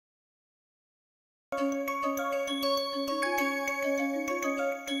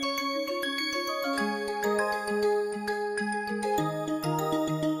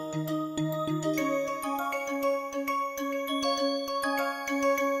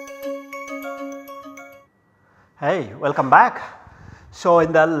Hey, welcome back. So,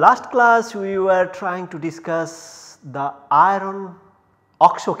 in the last class we were trying to discuss the iron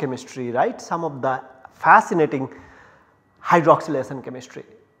oxochemistry, right, some of the fascinating hydroxylation chemistry.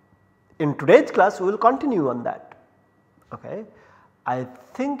 In today's class we will continue on that. Okay. I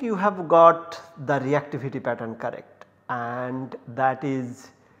think you have got the reactivity pattern correct, and that is,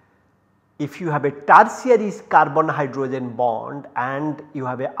 if you have a tertiary carbon hydrogen bond and you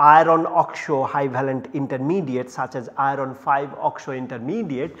have a iron oxo high valent intermediate such as iron 5 oxo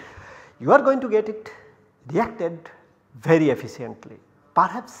intermediate, you are going to get it reacted very efficiently,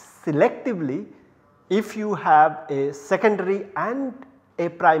 perhaps selectively if you have a secondary and a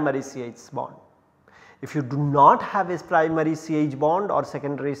primary CH bond. If you do not have a primary CH bond or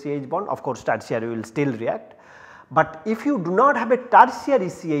secondary CH bond, of course tertiary will still react, but if you do not have a tertiary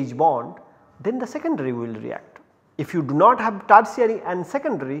CH bond, then the secondary will react. If you do not have tertiary and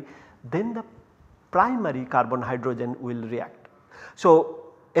secondary, then the primary carbon hydrogen will react.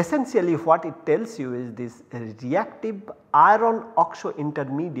 So, essentially what it tells you is this reactive iron oxo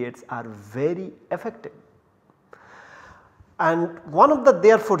intermediates are very effective. And one of the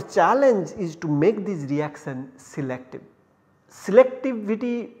therefore challenge is to make this reaction selective.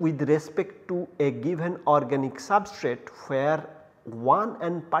 Selectivity with respect to a given organic substrate where one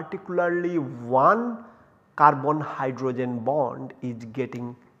and particularly one carbon hydrogen bond is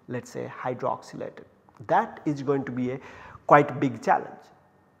getting, let us say, hydroxylated. That is going to be a quite big challenge.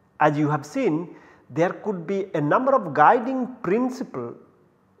 As you have seen, there could be a number of guiding principle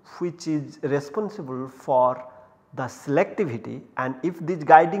which is responsible for the selectivity, and if these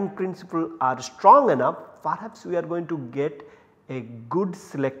guiding principles are strong enough, perhaps we are going to get a good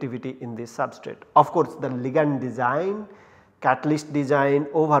selectivity in this substrate. Of course, the ligand design, catalyst design,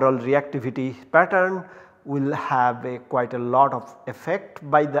 overall reactivity pattern will have quite a lot of effect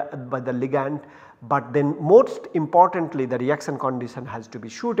by the ligand, but then most importantly the reaction condition has to be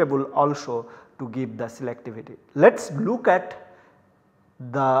suitable also to give the selectivity. Let us look at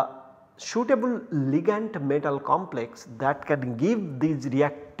the suitable ligand metal complex that can give these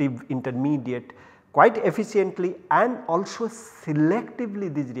reactive intermediate quite efficiently, and also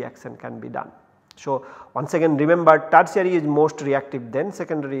selectively this reaction can be done. So, once again remember, tertiary is most reactive, then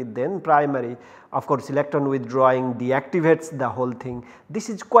secondary, then primary. Of course, electron withdrawing deactivates the whole thing. This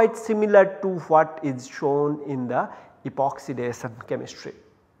is quite similar to what is shown in the epoxidation chemistry,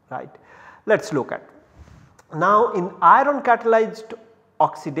 right. Let us look at. Now, in iron catalyzed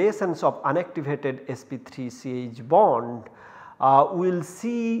oxidations of unactivated sp3 CH bond, we will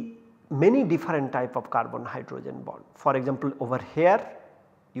see many different type of carbon hydrogen bond. For example, over here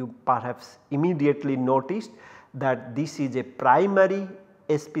you perhaps immediately noticed that this is a primary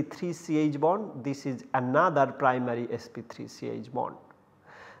sp3 CH bond, this is another primary sp3 CH bond.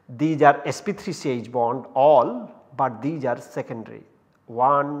 These are sp3 CH bond all, but these are secondary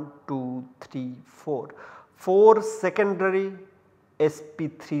 1, 2, 3, 4. 4 secondary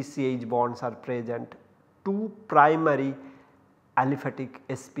sp3 CH bonds are present, 2 primary aliphatic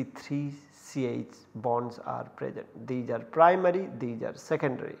sp3 CH bonds are present. These are primary, these are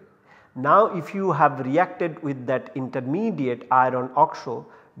secondary. Now, if you have reacted with that intermediate iron oxo,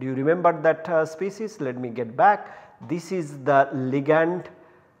 do you remember that species? Let me get back. This is the ligand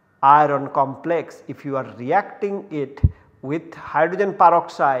iron complex. If you are reacting it with hydrogen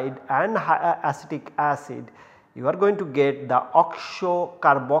peroxide and acetic acid, you are going to get the oxo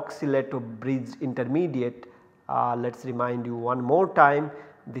carboxylate bridged intermediate. Let us remind you one more time,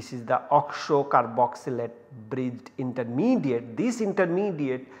 this is the oxo carboxylate bridged intermediate. This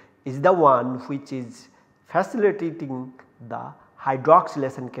intermediate is the one which is facilitating the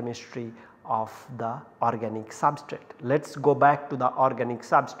hydroxylation chemistry of the organic substrate. Let us go back to the organic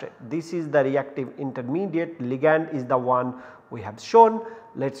substrate. This is the reactive intermediate, ligand is the one we have shown.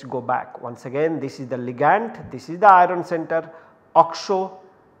 Let us go back once again, this is the ligand, this is the iron center, oxo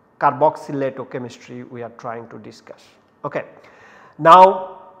carboxylato chemistry we are trying to discuss. Okay.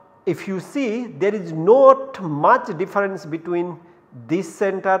 Now, if you see, there is not much difference between this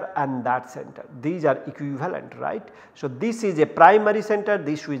center and that center, these are equivalent, right. So, this is a primary center,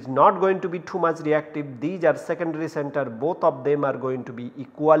 this is not going to be too much reactive, these are secondary center, both of them are going to be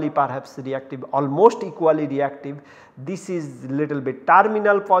equally perhaps reactive, almost equally reactive. This is little bit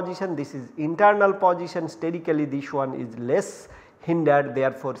terminal position, this is internal position, sterically this one is less hindered,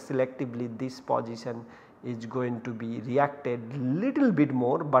 therefore selectively this position is going to be reacted little bit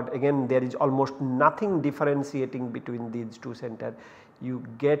more, but again there is almost nothing differentiating between these two centers. You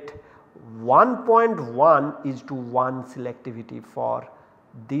get 1.1 is to 1 selectivity for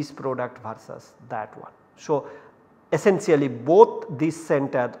this product versus that one. So, essentially both these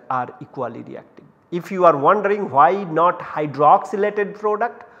centers are equally reactive. If you are wondering why not hydroxylated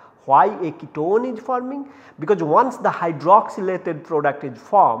product, why a ketone is forming, because once the hydroxylated product is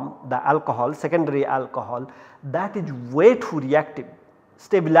formed, the alcohol, secondary alcohol, that is way too reactive.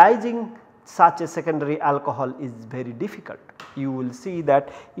 Stabilizing such a secondary alcohol is very difficult. You will see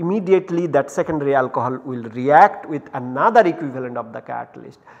that immediately that secondary alcohol will react with another equivalent of the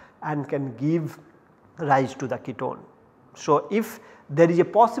catalyst and can give rise to the ketone. So, if there is a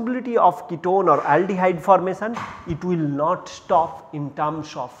possibility of ketone or aldehyde formation, it will not stop in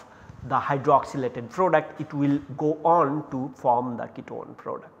terms of the hydroxylated product, it will go on to form the ketone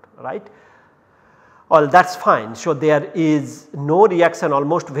product, right. Well, that is fine. So, there is no reaction,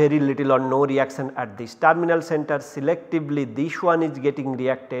 almost very little or no reaction at this terminal center. Selectively this one is getting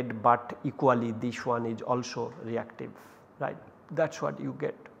reacted, but equally this one is also reactive, right. That is what you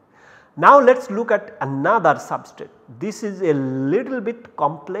get. Now, let us look at another substrate. This is a little bit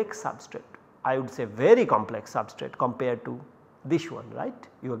complex substrate, I would say very complex substrate compared to this one, right.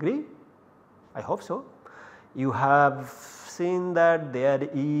 You agree? I hope so. You have seen that there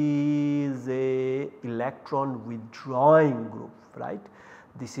is a electron withdrawing group, right.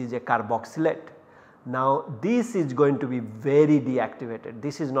 This is a carboxylate. Now, this is going to be very deactivated,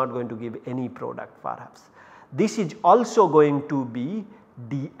 this is not going to give any product perhaps. This is also going to be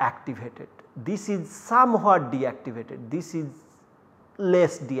deactivated, this is somewhat deactivated, this is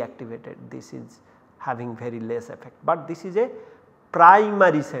less deactivated, this is having very less effect, but this is a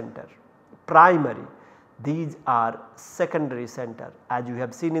primary center, primary. These are secondary center. As you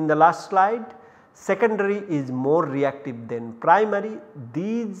have seen in the last slide, secondary is more reactive than primary.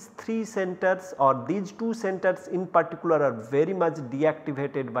 These three centers or these two centers in particular are very much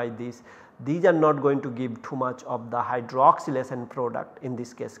deactivated by this. These are not going to give too much of the hydroxylation product, in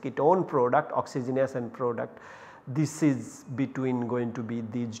this case ketone product, oxygenation product. This is between going to be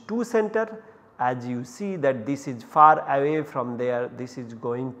these two center. As you see that this is far away from there, this is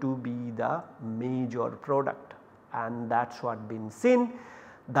going to be the major product, and that is what been seen.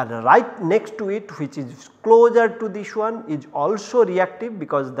 The right next to it, which is closer to this one, is also reactive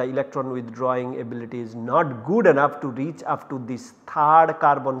because the electron withdrawing ability is not good enough to reach up to this third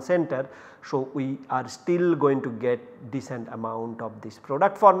carbon center. So, we are still going to get decent amount of this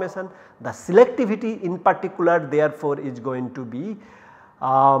product formation. The selectivity in particular therefore is going to be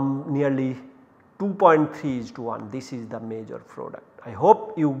nearly 2.3:1. This is the major product. I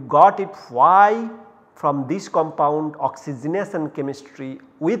hope you got it why from this compound oxygenation chemistry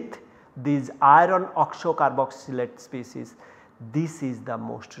with these iron oxocarboxylate species, this is the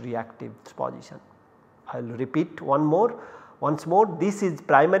most reactive position. I will repeat once more, this is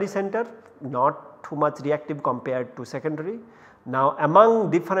primary center, not too much reactive compared to secondary. Now, among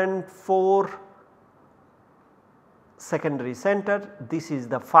different 4 secondary center, this is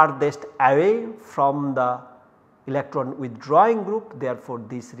the farthest away from the electron withdrawing group, therefore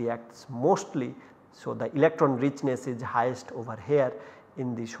this reacts mostly. So, the electron richness is highest over here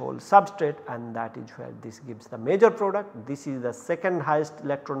in this whole substrate, and that is where this gives the major product. This is the second highest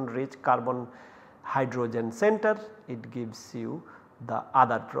electron rich carbon hydrogen center, it gives you the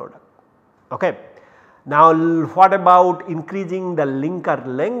other product. Okay. Now, what about increasing the linker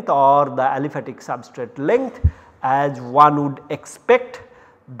length or the aliphatic substrate length? As one would expect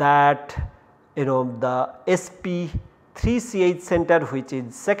that the sp3ch center, which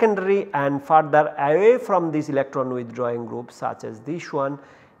is secondary and further away from this electron withdrawing group such as this one,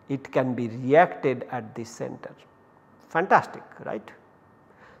 it can be reacted at this center. Fantastic, right?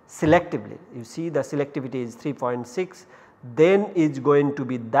 Selectively, you see the selectivity is 3.6, then is going to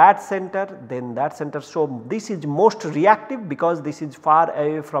be that center, then that center. So, this is most reactive because this is far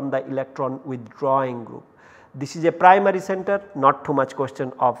away from the electron withdrawing group. This is a primary center, not too much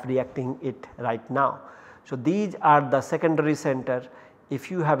question of reacting it right now. So, these are the secondary center.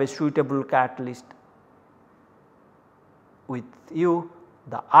 If you have a suitable catalyst with you,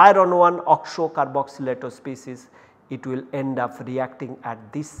 the iron 1 oxocarboxylato species, it will end up reacting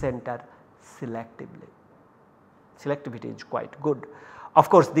at this center selectively. Selectivity is quite good. Of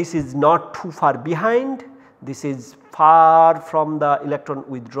course, this is not too far behind, this is far from the electron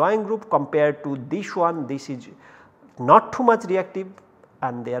withdrawing group compared to this one. This is not too much reactive,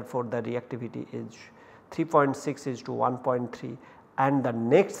 and therefore the reactivity is 3.6:1.3, and the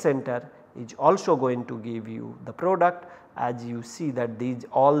next center is also going to give you the product. As you see that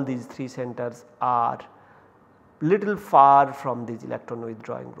all these 3 centers are little far from this electron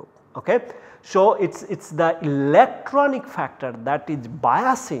withdrawing group. Okay. So, it is the electronic factor that is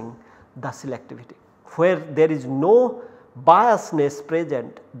biasing the selectivity. Where there is no biasness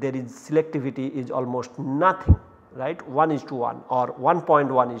present, there is selectivity is almost nothing, right, 1:1 or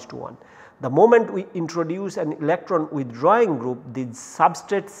 1.1:1. The moment we introduce an electron withdrawing group, the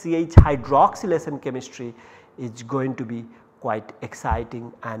substrate CH hydroxylation chemistry is going to be quite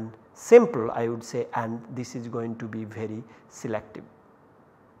exciting and simple, I would say, and this is going to be very selective.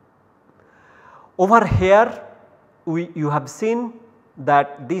 Over here you have seen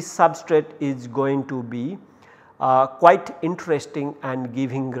that this substrate is going to be quite interesting and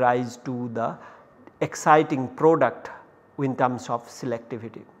giving rise to the exciting product in terms of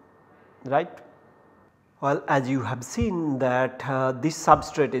selectivity, right. Well, as you have seen that this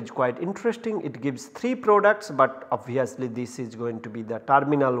substrate is quite interesting, it gives 3 products, but obviously this is going to be the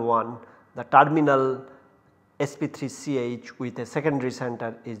terminal one, the terminal sp3ch with a secondary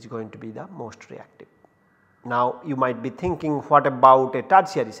center is going to be the most reactive. Now you might be thinking, what about a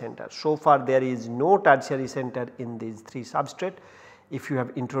tertiary center? So far there is no tertiary center in these 3 substrate. If you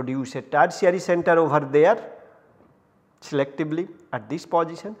have introduced a tertiary center over there selectively at this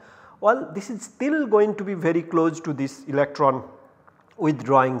position, well, this is still going to be very close to this electron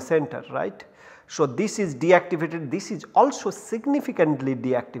withdrawing center, right. So this is deactivated, this is also significantly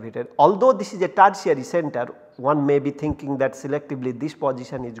deactivated. Although this is a tertiary center, one may be thinking that selectively this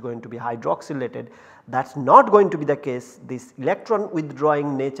position is going to be hydroxylated. That is not going to be the case. This electron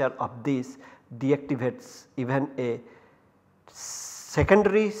withdrawing nature of this deactivates even a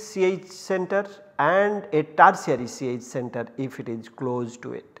secondary CH center and a tertiary CH center if it is close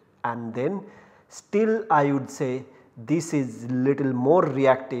to it, and then still I would say this is little more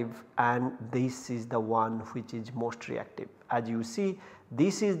reactive and this is the one which is most reactive. As you see,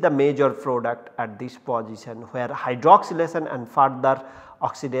 this is the major product at this position where hydroxylation and further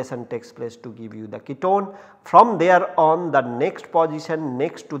oxidation takes place to give you the ketone. From there on, the next position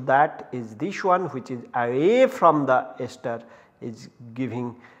next to that is this one, which is away from the ester, is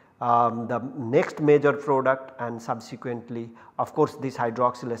giving the next major product, and subsequently of course this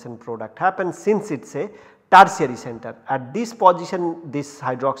hydroxylation product happens since it is a tertiary center. At this position this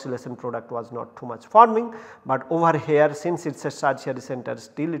hydroxylation product was not too much forming, but over here since it is a tertiary center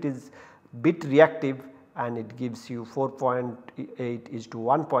still it is bit reactive and it gives you 4.8 is to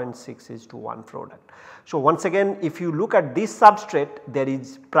 1.6 is to 1 product. So once again, if you look at this substrate, there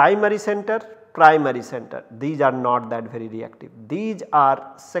is primary center, these are not that very reactive. These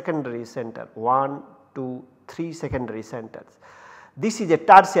are secondary center, 1, 2, 3 secondary centers. This is a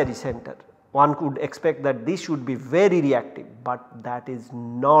tertiary center. One could expect that this should be very reactive, but that is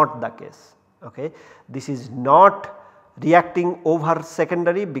not the case. Okay. This is not reacting over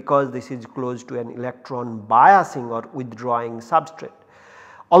secondary because this is close to an electron biasing or withdrawing substrate.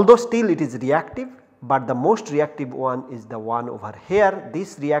 Although still it is reactive, but the most reactive one is the one over here.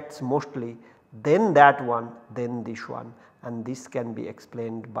 This reacts mostly, then that one, then this one, and this can be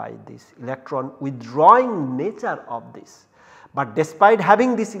explained by this electron withdrawing nature of this. But despite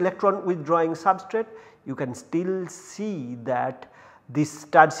having this electron withdrawing substrate, you can still see that this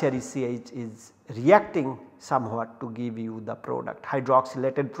tertiary CH is reacting somewhat to give you the product,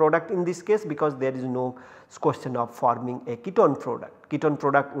 hydroxylated product in this case, because there is no question of forming a ketone product. Ketone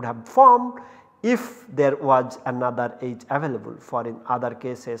product would have formed if there was another H available, for in other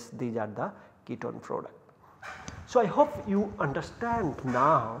cases these are the ketone product. So I hope you understand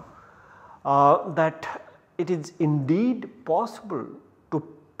now that it is indeed possible to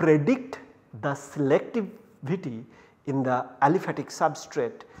predict the selectivity in the aliphatic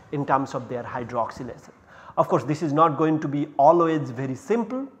substrate in terms of their hydroxylation. Of course, this is not going to be always very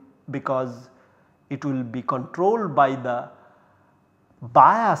simple because it will be controlled by the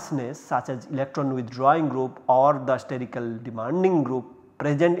biasness such as electron withdrawing group or the sterical demanding group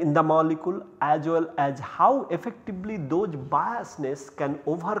present in the molecule, as well as how effectively those biasness can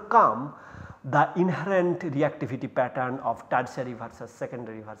overcome the inherent reactivity pattern of tertiary versus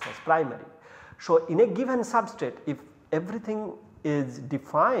secondary versus primary. So in a given substrate, if everything is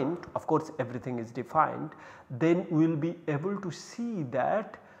defined, of course everything is defined, then we will be able to see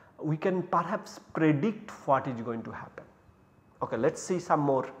that we can perhaps predict what is going to happen. Okay, let us see some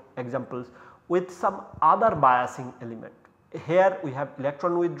more examples with some other biasing element. Here we have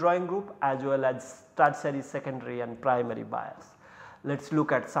electron withdrawing group as well as tertiary, secondary and primary bias. Let us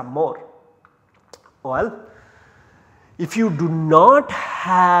look at some more. Well, if you do not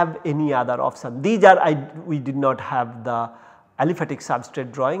have any other option, these are we did not have the aliphatic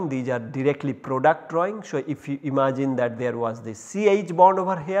substrate drawing, these are directly product drawing. So if you imagine that there was this CH bond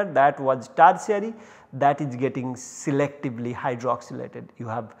over here, that was tertiary, that is getting selectively hydroxylated. You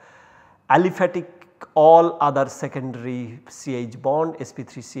have aliphatic, all other secondary CH bond,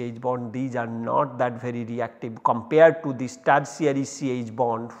 sp3 CH bond, these are not that very reactive compared to this tertiary CH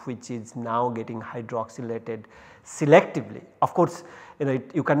bond which is now getting hydroxylated selectively. Of course,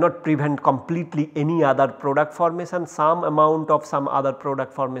 you cannot prevent completely any other product formation, some amount of some other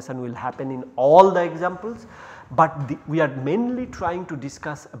product formation will happen in all the examples, but we are mainly trying to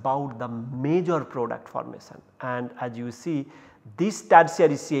discuss about the major product formation. And as you see, this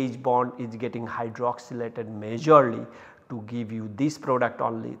tertiary CH bond is getting hydroxylated majorly to give you this product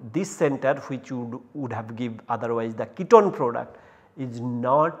only. This center which would have give otherwise the ketone product is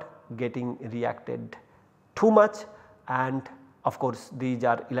not getting reacted too much, and of course these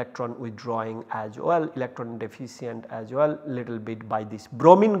are electron withdrawing as well, electron deficient as well little bit by this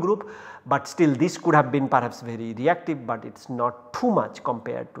bromine group, but still this could have been perhaps very reactive, but it is not too much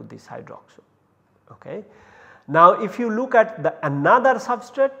compared to this hydroxyl. Okay. Now if you look at the another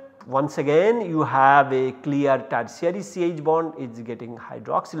substrate, once again you have a clear tertiary CH bond is getting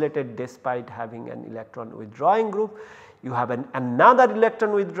hydroxylated despite having an electron withdrawing group. You have another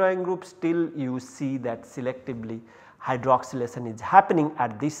electron withdrawing group, still you see that selectively hydroxylation is happening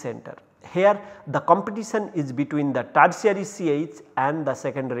at this center. Here the competition is between the tertiary CH and the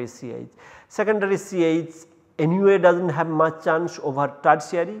secondary CH. Secondary CH anyway does not have much chance over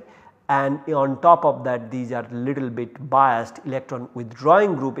tertiary, and on top of that these are little bit biased, electron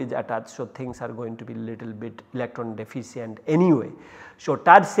withdrawing group is attached. So, things are going to be little bit electron deficient anyway. So,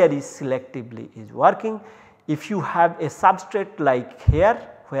 tertiary selectively is working. If you have a substrate like here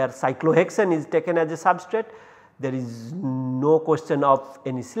where cyclohexane is taken as a substrate, there is no question of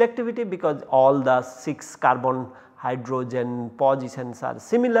any selectivity because all the 6 carbon hydrogen positions are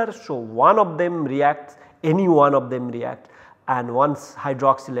similar. So, one of them reacts, any one of them reacts, and once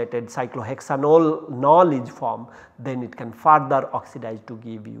hydroxylated cyclohexanol is formed, then it can further oxidize to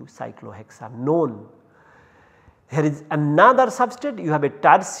give you cyclohexanone. Here is another substrate, you have a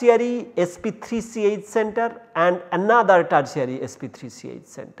tertiary sp3CH center and another tertiary sp3CH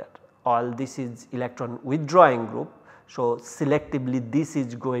center. All this is electron withdrawing group. So, selectively this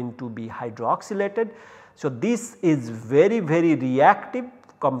is going to be hydroxylated. So, this is very reactive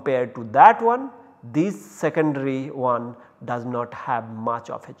compared to that one. This secondary one does not have much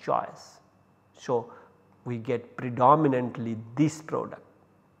of a choice. So, we get predominantly this product.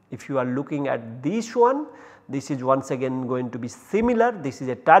 If you are looking at this one, this is once again going to be similar. This is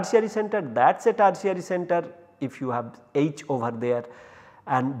a tertiary center, that is a tertiary center if you have H over there,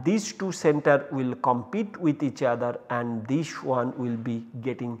 and these two center will compete with each other, and this one will be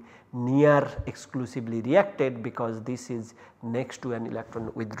getting near exclusively reacted because this is next to an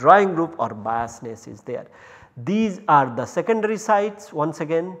electron withdrawing group or biasness is there. These are the secondary sites, once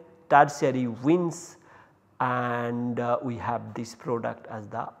again tertiary wins, and we have this product as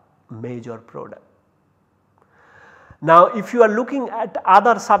the major product. Now if you are looking at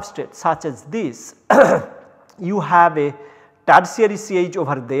other substrates such as this, you have a tertiary CH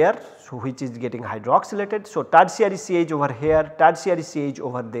over there, so which is getting hydroxylated. So, tertiary CH over here, tertiary CH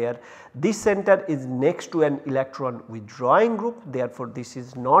over there, this center is next to an electron withdrawing group, therefore, this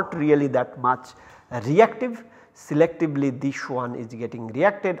is not really that much reactive. Selectively this one is getting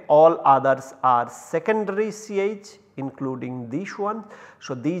reacted, all others are secondary CH including this one.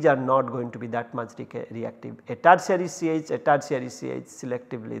 So, these are not going to be that much reactive. A tertiary CH,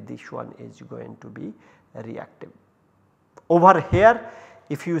 selectively this one is going to be reactive. Over here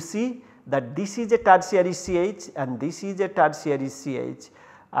if you see that this is a tertiary CH and this is a tertiary CH,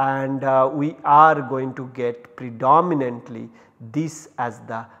 and we are going to get predominantly this as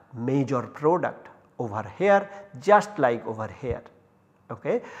the major product over here, just like over here.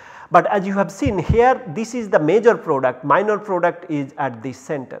 Okay. But as you have seen here, this is the major product, minor product is at this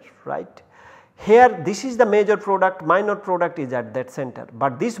center, right. Here this is the major product, minor product is at that center,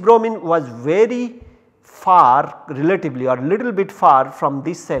 but this bromine was very far relatively or little bit far from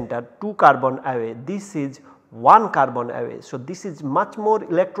this center, 2 carbon away, this is 1 carbon away. So, this is much more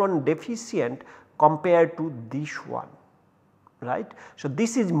electron deficient compared to this one, right. So,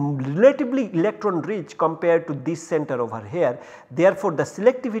 this is relatively electron rich compared to this center over here, therefore, the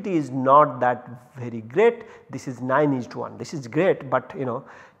selectivity is not that very great, this is 9:1, this is great, but you know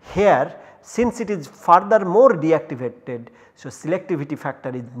here since it is further more deactivated, so selectivity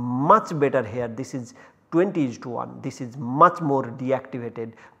factor is much better here, this is 20:1, this is much more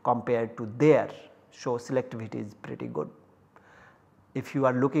deactivated compared to there. So, selectivity is pretty good. If you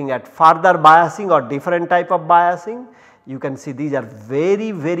are looking at further biasing or different type of biasing, you can see these are very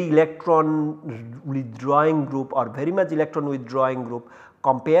electron withdrawing group or very much electron withdrawing group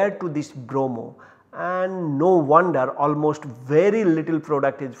compared to this bromo, and no wonder almost very little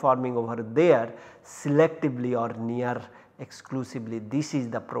product is forming over there selectively or near exclusively. This is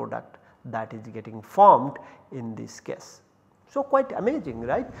the product that is getting formed in this case. So, quite amazing,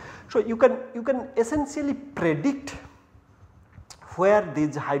 right. So, you can essentially predict where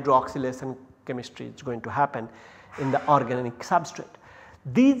this hydroxylation chemistry is going to happen in the organic substrate.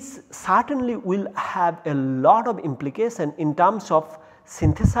 These certainly will have a lot of implication in terms of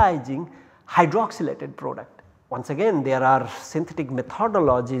synthesizing hydroxylated product. Once again, there are synthetic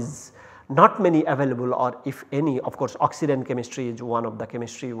methodologies, not many available, or if any, of course oxidant chemistry is one of the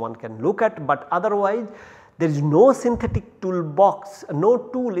chemistry one can look at, but otherwise there is no synthetic toolbox, no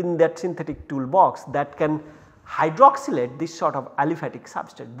tool in that synthetic toolbox that can hydroxylate this sort of aliphatic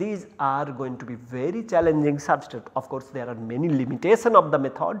substrate. These are going to be very challenging substrate. Of course, there are many limitations of the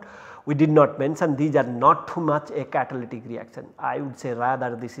method we did not mention. These are not too much a catalytic reaction. I would say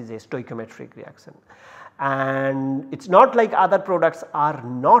rather this is a stoichiometric reaction, and it is not like other products are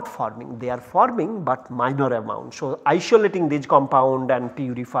not forming, they are forming but minor amount. So, isolating this compound and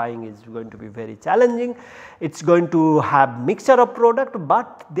purifying is going to be very challenging. It is going to have mixture of product,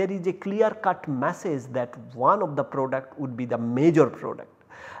 but there is a clear cut message that one of the product would be the major product.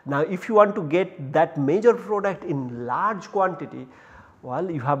 Now, if you want to get that major product in large quantity,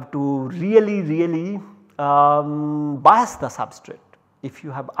 well, you have to really bias the substrate. If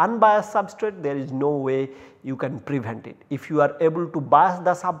you have unbiased substrate, there is no way you can prevent it. If you are able to bias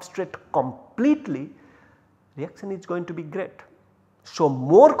the substrate completely, reaction is going to be great. So,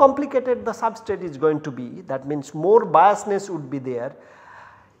 more complicated the substrate is going to be, that means more biasness would be there,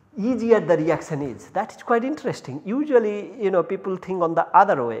 easier the reaction is. That is quite interesting. Usually, people think on the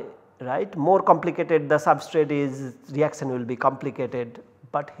other way, right. More complicated the substrate is, reaction will be complicated.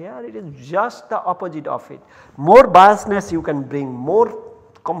 But here it is just the opposite of it. More biasness you can bring, more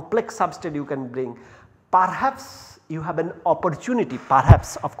complex substrate you can bring. Perhaps you have an opportunity,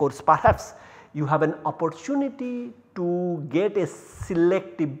 perhaps you have an opportunity to get a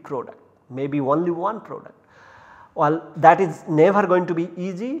selective product, maybe only one product. Well, that is never going to be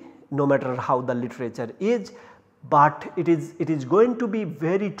easy, no matter how the literature is, but it is going to be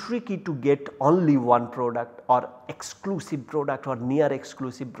very tricky to get only one product or exclusive product or near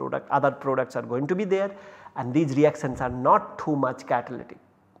exclusive product. Other products are going to be there, and these reactions are not too much catalytic.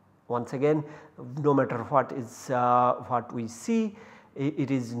 Once again, no matter what is what we see,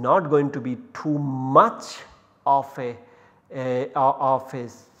 it is not going to be too much of a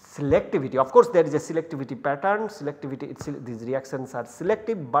selectivity. Of course, there is a selectivity pattern, these reactions are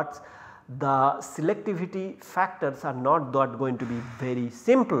selective, but the selectivity factors are not that going to be very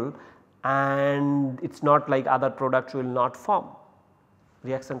simple, and it is not like other products will not form.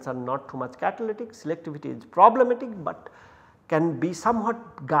 Reactions are not too much catalytic, selectivity is problematic, but can be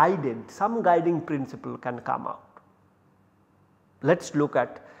somewhat guided, some guiding principle can come out. Let us look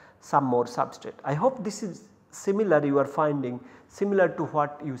at some more substrate. I hope this is similar, you are finding similar to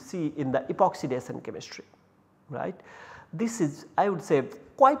what you see in the epoxidation chemistry, right. This is, I would say,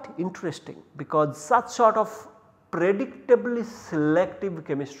 quite interesting, because such sort of predictably selective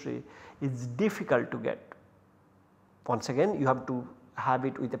chemistry is difficult to get. Once again, you have to have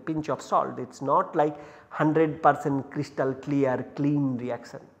it with a pinch of salt. It is not like 100% crystal clear clean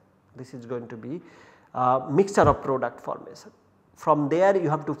reaction. This is going to be a mixture of product formation. From there you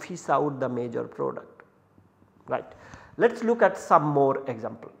have to fish out the major product, right. Let us look at some more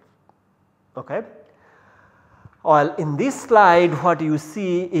examples. Okay. Well, in this slide what you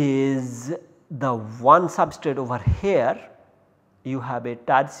see is the one substrate over here, you have a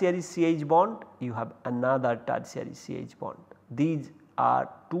tertiary CH bond, you have another tertiary CH bond. These are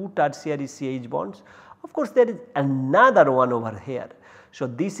two tertiary CH bonds. Of course, there is another one over here. So,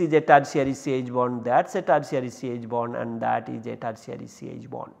 this is a tertiary CH bond, that is a tertiary CH bond, and that is a tertiary CH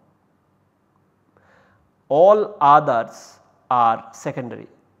bond. All others are secondary.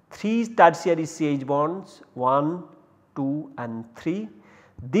 3 tertiary CH bonds, 1, 2 and 3.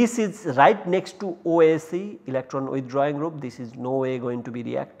 This is right next to OAC, electron withdrawing group, this is no way going to be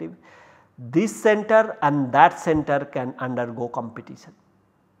reactive. This center and that center can undergo competition.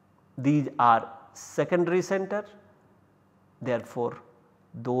 These are secondary center, therefore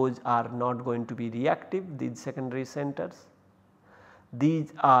those are not going to be reactive, these secondary centers.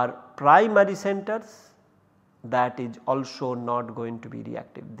 These are primary centers, that is also not going to be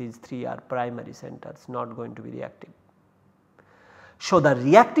reactive. These 3 are primary centers, not going to be reactive. So, the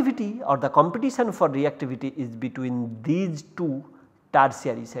reactivity or the competition for reactivity is between these two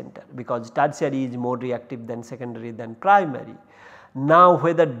tertiary center, because tertiary is more reactive than secondary than primary. Now,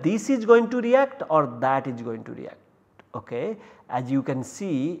 whether this is going to react or that is going to react, okay. As you can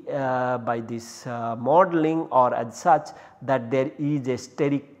see by this modeling or as such, that there is a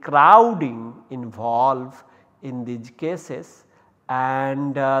steric crowding involved in these cases,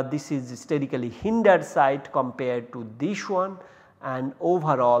 and this is sterically hindered site compared to this one, and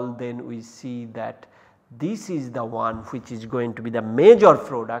overall then we see that this is the one which is going to be the major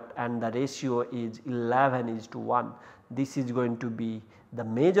product and the ratio is 11:1. This is going to be the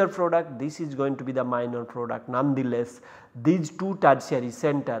major product, this is going to be the minor product. Nonetheless, these two tertiary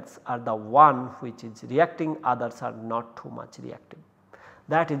centers are the one which is reacting, others are not too much reacting.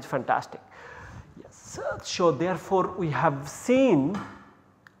 That is fantastic. Yes. So, therefore, we have seen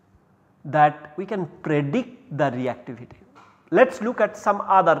that we can predict the reactivity. Let us look at some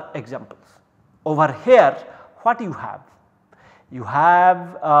other examples. Over here what you have? You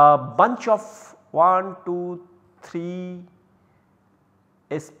have a bunch of 1, 2, 3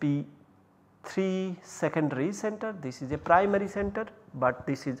 sp3 secondary center, this is a primary center, but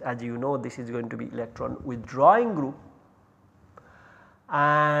this is, as you know, this is going to be electron withdrawing group,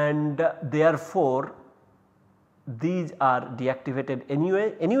 and therefore these are deactivated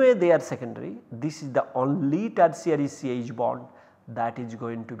anyway they are secondary. This is the only tertiary CH bond that is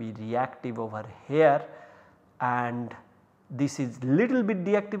going to be reactive over here, and this is little bit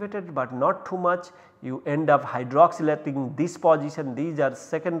deactivated but not too much. You end up hydroxylating this position, these are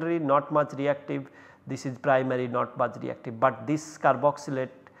secondary, not much reactive, this is primary, not much reactive, but this carboxylate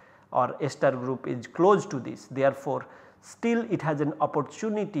or ester group is close to this, therefore still it has an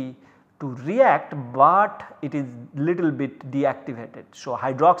opportunity to react, but it is little bit deactivated. So,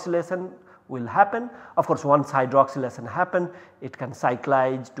 hydroxylation will happen. Of course, once hydroxylation happen, it can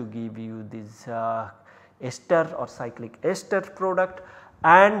cyclize to give you this ester or cyclic ester product,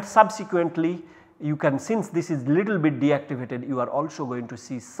 and subsequently you can, since this is little bit deactivated, you are also going to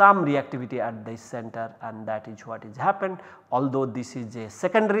see some reactivity at this center, and that is what is happened. Although this is a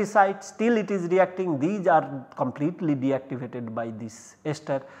secondary site, still it is reacting, these are completely deactivated by this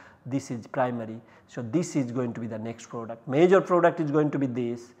ester, this is primary. So, this is going to be the next product, major product is going to be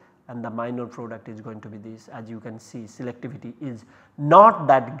this and the minor product is going to be this. As you can see, selectivity is not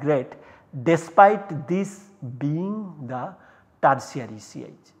that great despite this being the tertiary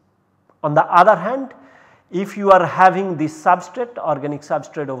CH. On the other hand, if you are having this substrate, organic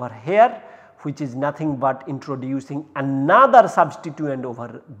substrate over here, which is nothing but introducing another substituent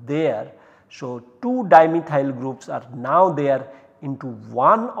over there. So, two dimethyl groups are now there into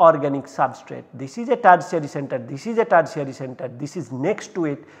one organic substrate. This is a tertiary center, this is a tertiary center, this is next to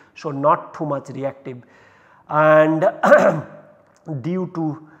it. So, not too much reactive, and due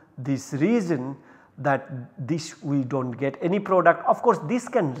to this reason that this we do not get any product. Of course, this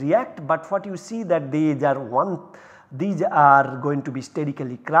can react, but what you see that these are going to be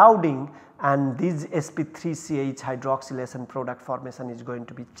sterically crowding, and this sp3CH hydroxylation product formation is going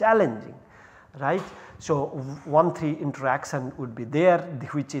to be challenging, right. So, 1,3 interaction would be there,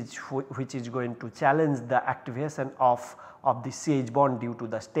 which is going to challenge the activation of the CH bond due to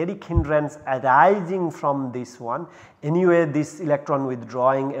the steric hindrance arising from this one. Anyway, this electron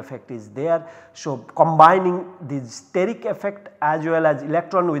withdrawing effect is there. So, combining the steric effect as well as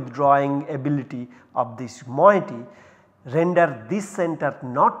electron withdrawing ability of this moiety render this center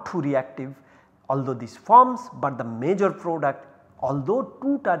not too reactive, although this forms, but the major product, although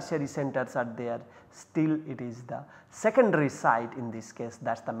two tertiary centers are there, still it is the secondary site in this case,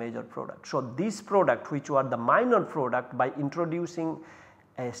 that is the major product. So, this product which were the minor product, by introducing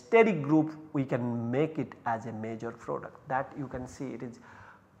a steric group we can make it as a major product. That you can see it is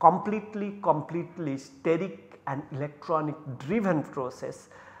completely steric and electronic driven process,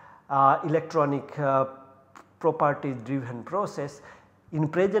 electronic properties driven process. In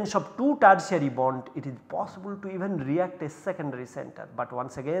presence of two tertiary bond, it is possible to even react a secondary center, but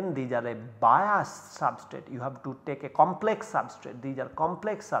once again these are a biased substrate. You have to take a complex substrate, these are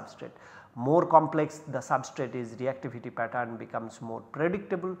complex substrate. More complex the substrate is, reactivity pattern becomes more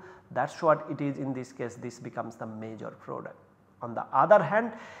predictable. That is what it is in this case, this becomes the major product. On the other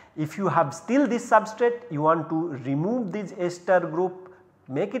hand, if you have still this substrate, you want to remove this ester group,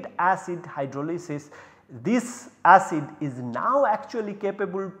 make it acid hydrolysis. This acid is now actually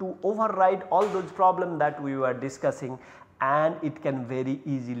capable to override all those problems that we were discussing, and it can very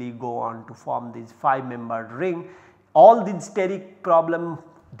easily go on to form this 5-membered ring. All this steric problem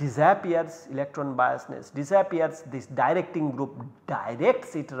disappears, electron biasness disappears, this directing group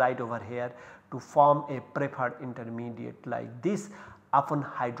directs it right over here to form a preferred intermediate like this upon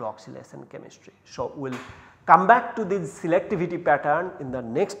hydroxylation chemistry. So, we will come back to this selectivity pattern in the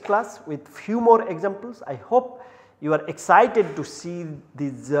next class with few more examples. I hope you are excited to see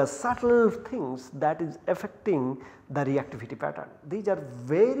these subtle things that is affecting the reactivity pattern. These are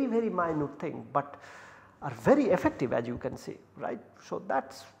very minute things, but are very effective, as you can see, right. So,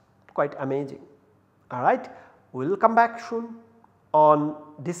 that is quite amazing. Alright, we will come back soon on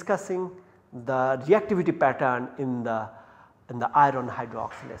discussing the reactivity pattern in the iron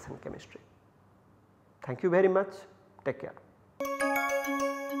hydroxylation chemistry. Thank you very much. Take care.